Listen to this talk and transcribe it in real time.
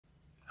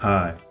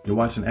Hi, you're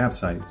watching App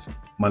Sites.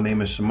 My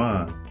name is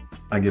Shaman.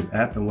 I give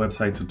app and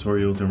website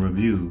tutorials and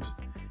reviews.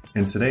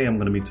 And today I'm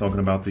going to be talking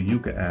about the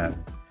Yuka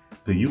app.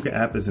 The Yuka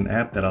app is an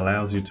app that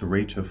allows you to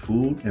rate your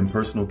food and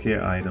personal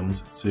care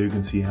items so you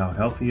can see how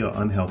healthy or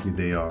unhealthy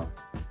they are.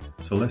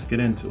 So let's get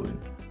into it.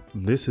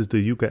 This is the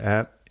Yuka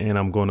app and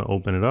I'm going to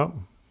open it up.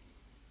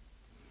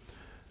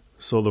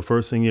 So the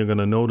first thing you're going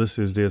to notice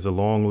is there's a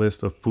long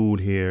list of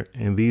food here,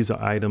 and these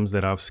are items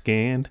that I've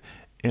scanned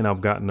and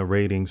I've gotten the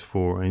ratings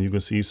for, and you can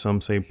see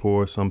some say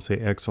poor, some say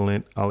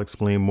excellent. I'll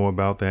explain more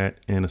about that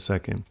in a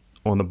second.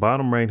 On the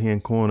bottom right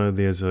hand corner,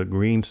 there's a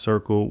green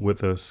circle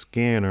with a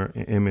scanner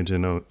image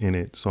in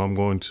it. So I'm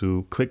going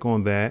to click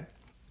on that,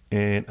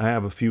 and I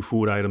have a few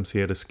food items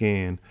here to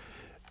scan.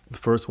 The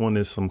first one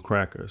is some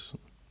crackers.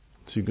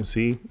 So you can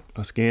see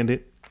I scanned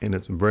it and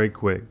it's very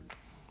quick.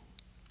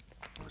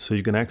 So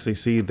you can actually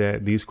see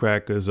that these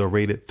crackers are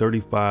rated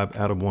 35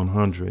 out of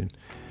 100.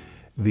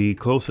 The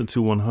closer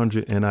to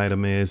 100 an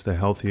item is, the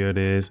healthier it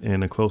is,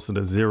 and the closer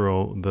to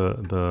 0,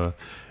 the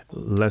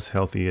less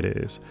healthy it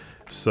is.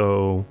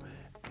 So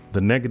the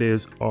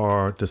negatives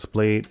are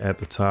displayed at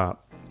the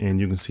top, and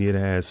you can see it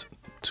has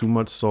too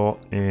much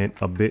salt and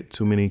a bit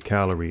too many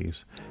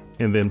calories.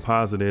 And then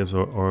positives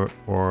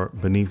are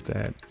beneath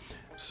that.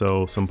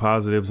 So some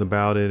positives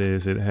about it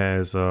is it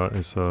has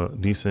it's a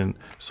decent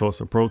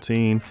source of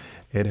protein.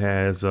 It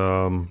has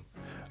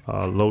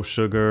low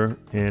sugar,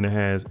 and it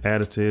has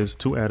additives,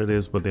 2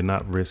 additives, but they're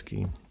not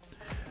risky.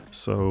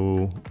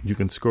 So you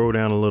can scroll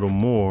down a little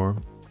more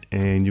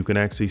and you can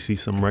actually see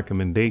some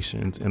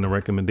recommendations, and the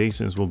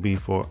recommendations will be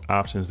for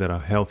options that are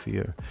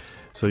healthier.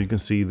 So you can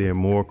see there are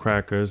more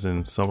crackers,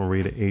 and some are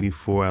rated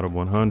 84 out of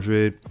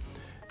 100,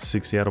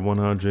 60 out of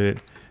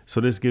 100. So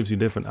this gives you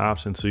different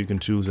options so you can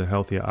choose a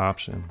healthier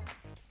option.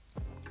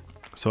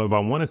 So if I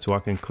wanted to, I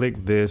can click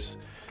this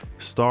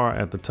star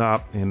at the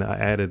top, and I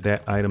added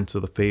that item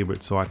to the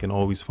favorite so I can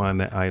always find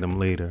that item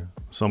later.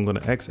 So I'm going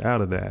to X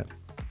out of that,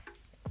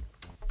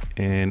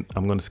 and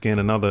I'm going to scan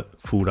another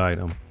food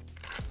item.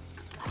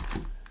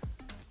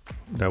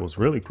 That was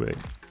really quick.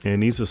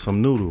 And these are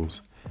some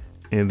noodles,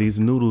 and these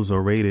noodles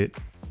are rated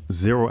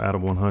 0 out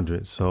of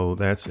 100. So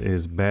that's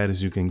as bad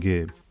as you can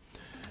get.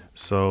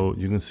 So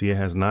you can see it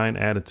has 9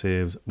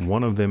 additives.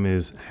 One of them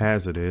is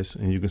hazardous,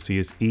 and you can see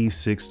it's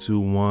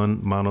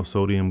E621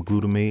 monosodium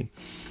glutamate.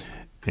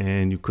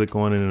 And you click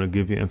on it and it'll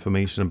give you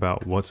information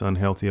about what's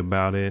unhealthy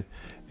about it.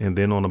 And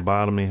then on the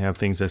bottom, they have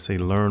things that say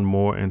learn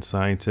more and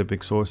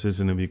scientific sources.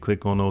 And if you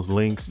click on those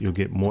links, you'll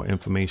get more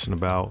information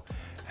about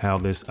how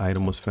this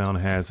item was found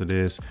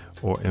hazardous,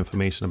 or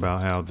information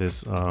about how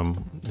this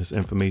this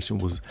information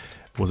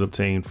was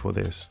obtained for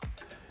this.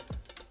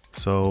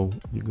 So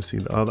you can see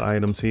the other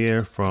items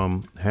here,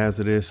 from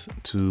hazardous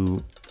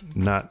to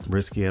not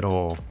risky at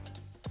all.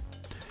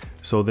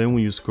 So then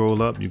when you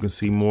scroll up, you can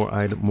see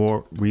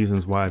more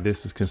reasons why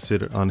this is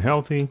considered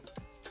unhealthy.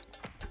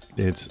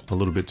 It's a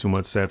little bit too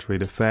much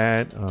saturated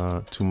fat,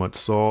 too much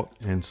salt,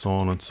 and so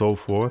on and so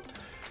forth.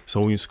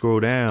 So when you scroll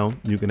down,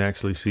 you can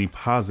actually see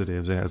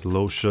positives. It has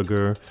low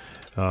sugar,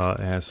 it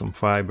has some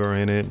fiber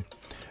in it.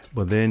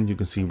 But then you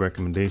can see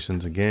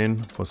recommendations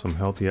again for some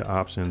healthier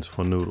options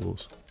for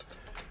noodles.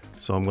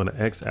 So I'm going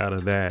to X out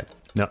of that.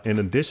 Now, in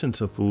addition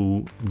to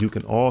food, you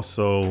can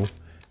also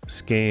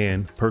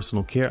scan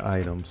personal care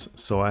items.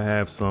 So I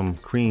have some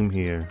cream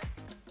here.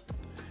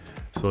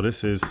 So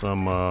this is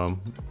some,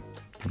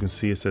 you can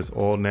see it says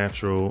all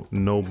natural,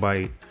 no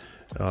bite,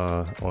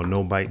 or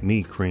no bite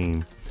me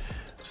cream.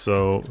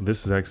 So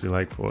this is actually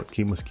like for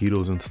keep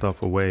mosquitoes and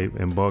stuff away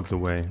and bugs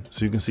away.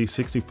 So you can see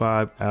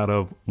 65 out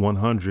of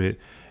 100,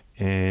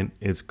 and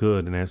it's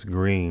good, and that's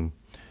green.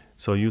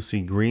 So you'll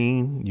see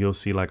green, you'll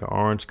see like an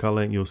orange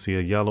color, you'll see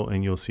a yellow,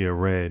 and you'll see a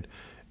red.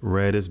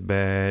 Red is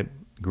bad,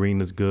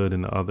 green is good,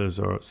 and the others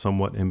are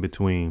somewhat in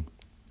between.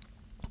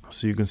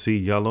 So you can see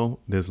yellow,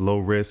 there's low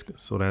risk,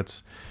 so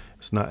it's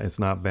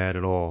not bad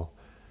at all.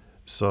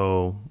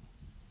 So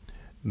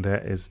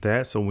that is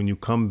that. So when you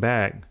come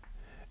back,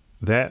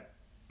 that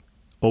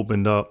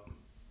opened up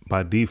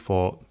by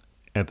default.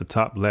 At the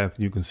top left,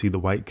 you can see the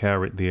white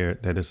carrot there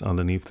that is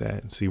underneath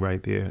that. See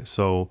right there.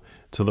 So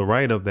to the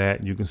right of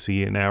that, you can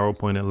see an arrow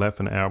pointed left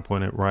and an arrow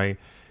pointed right.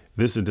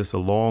 This is just a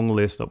long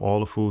list of all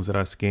the foods that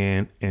I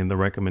scanned and the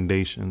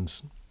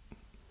recommendations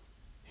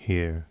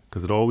here,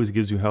 because it always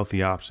gives you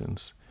healthy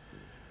options.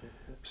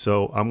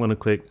 So I'm going to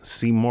click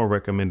see more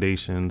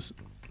recommendations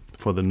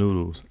for the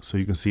noodles. So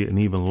you can see an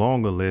even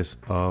longer list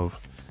of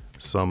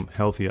some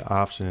healthier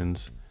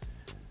options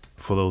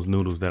for those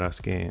noodles that I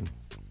scanned.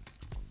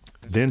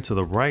 Then to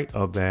the right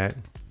of that,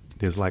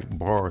 there's like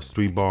bars,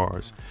 3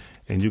 bars,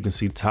 and you can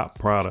see top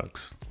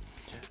products.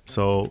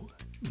 So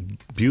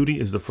beauty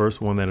is the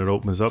first one that it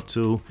opens up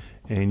to,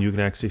 and you can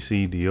actually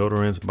see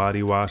deodorants,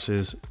 body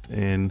washes,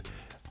 and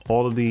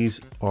all of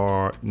these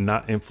are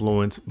not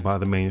influenced by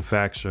the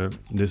manufacturer.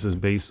 This is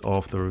based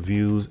off the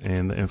reviews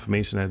and the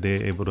information that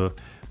they're able to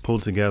pull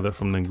together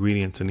from the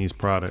ingredients in these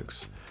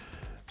products.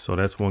 So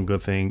that's one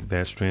good thing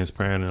that's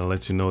transparent, and it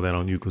lets you know that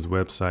on Yuka's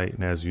website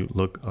and as you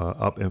look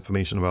up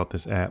information about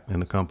this app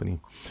and the company.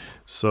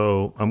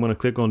 So I'm going to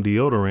click on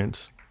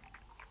deodorants,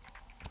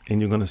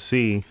 and you're going to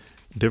see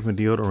different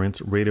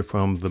deodorants rated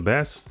from the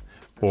best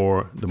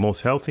or the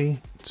most healthy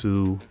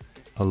to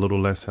a little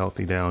less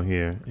healthy down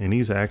here. And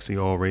these are actually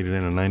all rated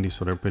in a 90,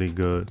 so they're pretty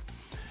good.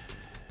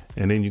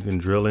 And then you can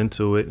drill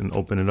into it and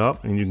open it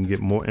up, and you can get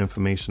more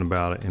information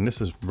about it. And this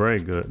is very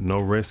good. No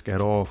risk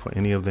at all for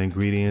any of the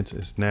ingredients.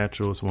 It's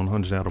natural. It's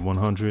 100 out of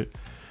 100.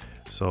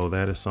 So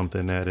that is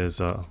something that is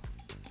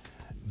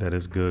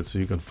good. So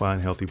you can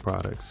find healthy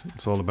products.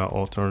 It's all about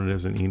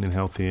alternatives and eating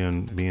healthier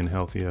and being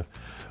healthier.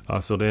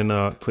 So then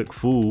click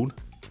food,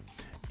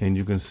 and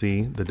you can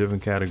see the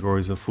different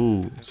categories of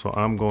food. So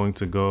I'm going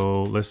to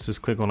go, let's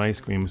just click on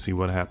ice cream and see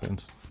what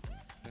happens.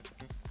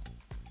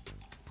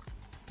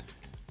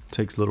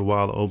 Takes a little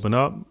while to open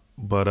up,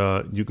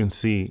 but you can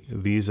see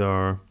these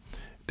are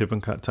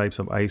different types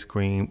of ice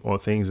cream or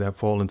things that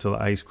fall into the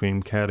ice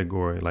cream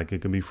category. Like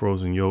it could be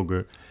frozen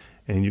yogurt,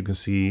 and you can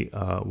see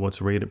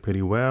what's rated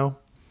pretty well.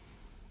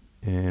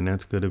 And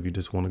that's good if you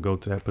just want to go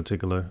to that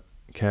particular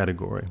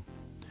category.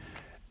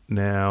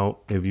 Now,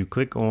 if you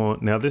click on,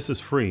 now this is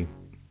free.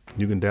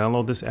 You can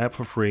download this app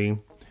for free.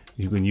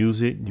 You can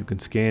use it. You can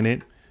scan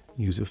it.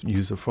 Use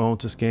a phone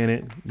to scan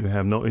it. You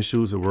have no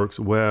issues. It works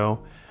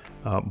well.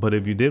 But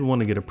if you did want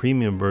to get a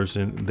premium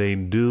version, they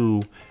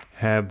do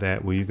have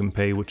that where you can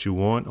pay what you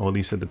want, or at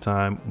least at the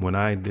time when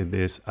I did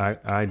this,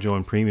 I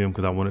joined premium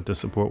because I wanted to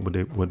support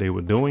what they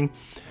were doing.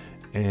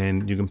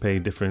 And you can pay a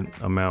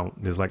different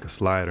amount. There's like a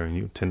slider, and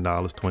you $10,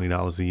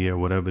 $20 a year,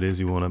 whatever it is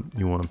you want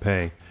to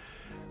pay.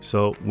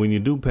 So when you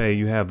do pay,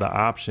 you have the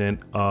option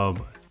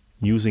of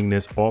using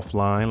this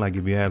offline. Like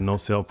if you have no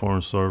cell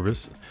phone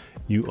service,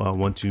 you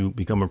want to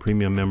become a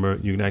premium member,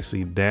 you can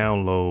actually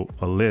download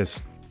a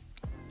list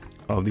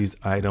of these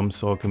items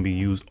so it can be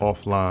used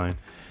offline.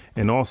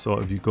 And also,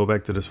 if you go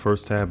back to this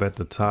first tab at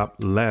the top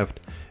left,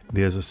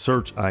 there's a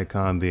search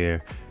icon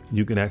there.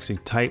 You can actually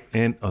type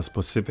in a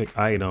specific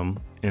item,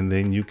 and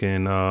then you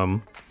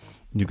can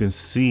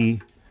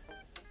see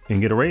and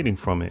get a rating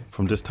from it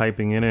from just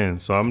typing it in.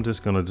 So I'm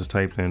just gonna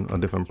type in a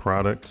different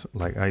product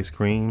like ice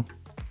cream,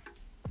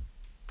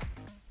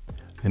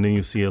 and then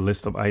you see a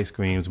list of ice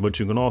creams. But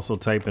you can also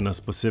type in a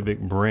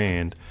specific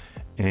brand,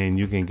 and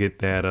you can get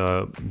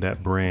that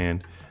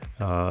brand.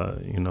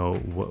 You know,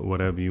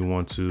 whatever you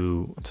want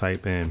to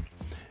type in,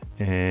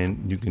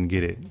 and you can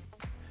get it.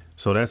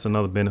 So that's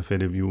another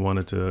benefit if you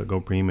wanted to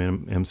go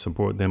premium and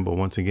support them. But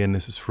once again,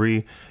 this is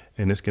free,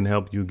 and this can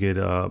help you get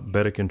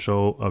better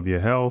control of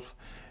your health.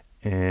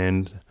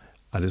 And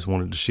I just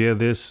wanted to share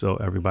this so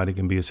everybody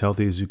can be as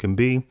healthy as you can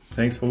be.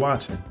 Thanks for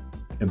watching.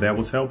 If that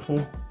was helpful,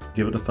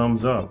 give it a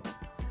thumbs up.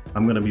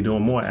 I'm going to be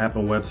doing more app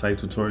and website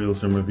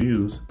tutorials and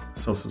reviews,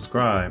 so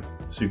subscribe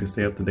so you can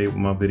stay up to date with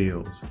my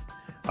videos.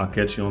 I'll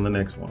catch you on the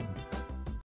next one.